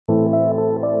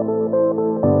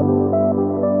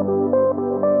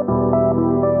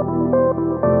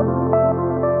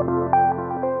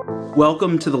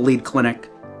Welcome to the Lead Clinic.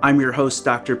 I'm your host,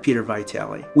 Dr. Peter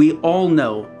Vitale. We all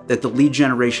know that the lead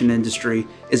generation industry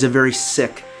is a very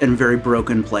sick and very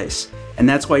broken place. And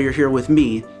that's why you're here with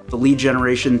me, the lead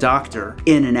generation doctor,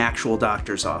 in an actual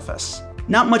doctor's office.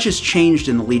 Not much has changed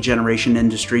in the lead generation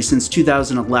industry since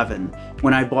 2011,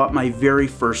 when I bought my very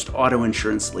first auto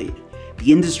insurance lead.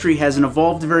 The industry hasn't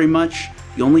evolved very much.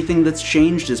 The only thing that's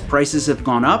changed is prices have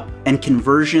gone up and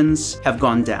conversions have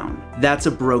gone down. That's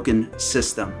a broken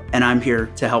system, and I'm here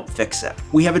to help fix it.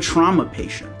 We have a trauma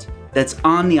patient that's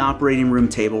on the operating room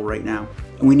table right now,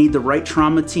 and we need the right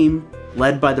trauma team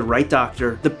led by the right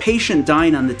doctor. The patient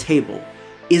dying on the table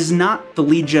is not the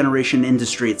lead generation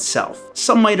industry itself.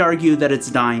 Some might argue that it's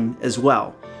dying as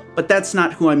well, but that's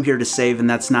not who I'm here to save, and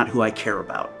that's not who I care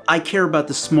about. I care about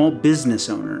the small business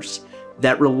owners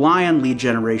that rely on lead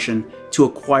generation to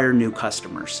acquire new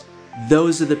customers.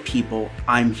 Those are the people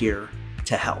I'm here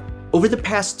to help. Over the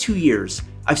past 2 years,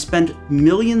 I've spent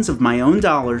millions of my own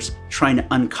dollars trying to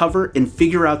uncover and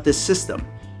figure out this system,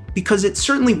 because it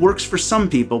certainly works for some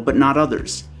people, but not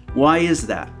others. Why is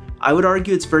that? I would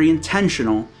argue it's very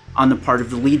intentional on the part of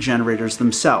the lead generators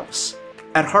themselves.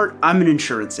 At heart, I'm an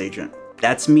insurance agent.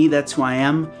 That's me, that's who I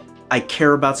am. I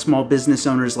care about small business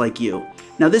owners like you.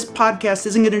 Now, this podcast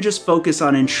isn't going to just focus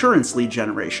on insurance lead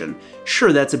generation.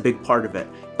 Sure, that's a big part of it,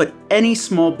 but any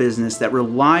small business that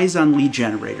relies on lead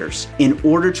generators in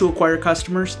order to acquire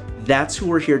customers, that's who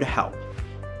we're here to help.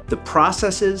 The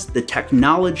processes, the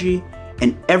technology,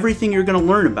 and everything you're going to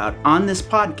learn about on this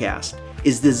podcast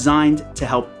is designed to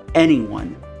help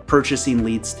anyone purchasing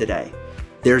leads today.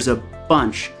 There's a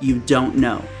bunch you don't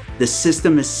know. The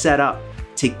system is set up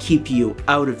to keep you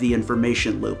out of the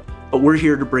information loop, but we're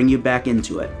here to bring you back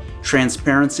into it.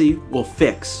 Transparency will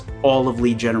fix all of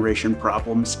lead generation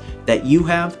problems that you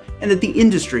have and that the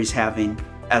industry's having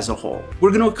as a whole.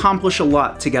 We're going to accomplish a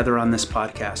lot together on this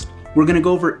podcast. We're going to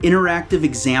go over interactive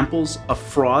examples of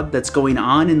fraud that's going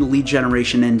on in the lead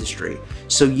generation industry,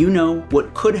 so you know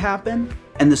what could happen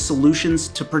and the solutions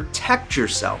to protect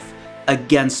yourself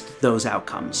against those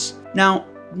outcomes. Now,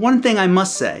 one thing I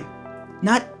must say,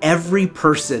 not every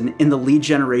person in the lead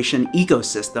generation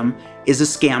ecosystem is a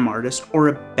scam artist or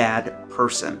a bad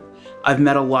person. I've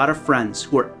met a lot of friends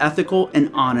who are ethical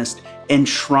and honest and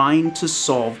trying to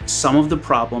solve some of the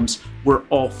problems we're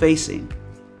all facing.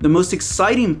 The most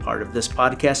exciting part of this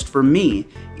podcast for me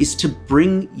is to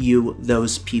bring you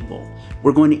those people.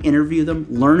 We're going to interview them,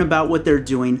 learn about what they're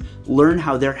doing, learn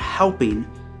how they're helping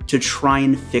to try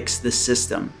and fix the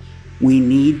system. We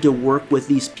need to work with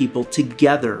these people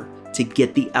together to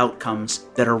get the outcomes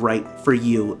that are right for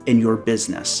you and your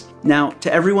business. Now,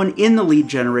 to everyone in the lead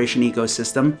generation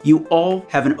ecosystem, you all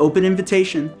have an open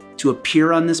invitation to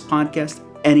appear on this podcast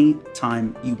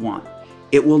anytime you want.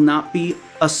 It will not be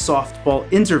a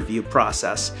softball interview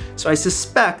process, so I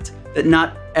suspect that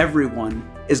not everyone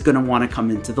is going to want to come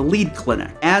into the lead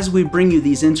clinic. As we bring you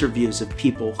these interviews of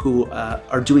people who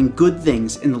are doing good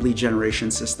things in the lead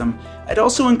generation system, I'd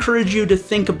also encourage you to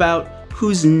think about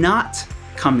who's not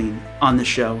coming on the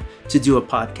show to do a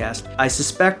podcast. I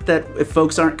suspect that if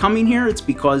folks aren't coming here, it's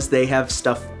because they have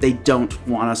stuff they don't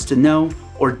want us to know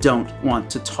or don't want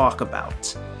to talk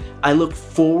about. I look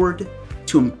forward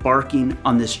to embarking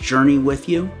on this journey with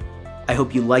you. I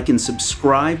hope you like and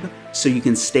subscribe so you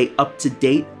can stay up to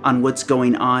date on what's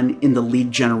going on in the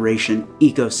lead generation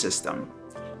ecosystem.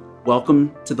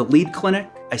 Welcome to the Lead Clinic.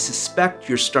 I suspect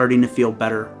you're starting to feel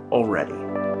better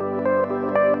already.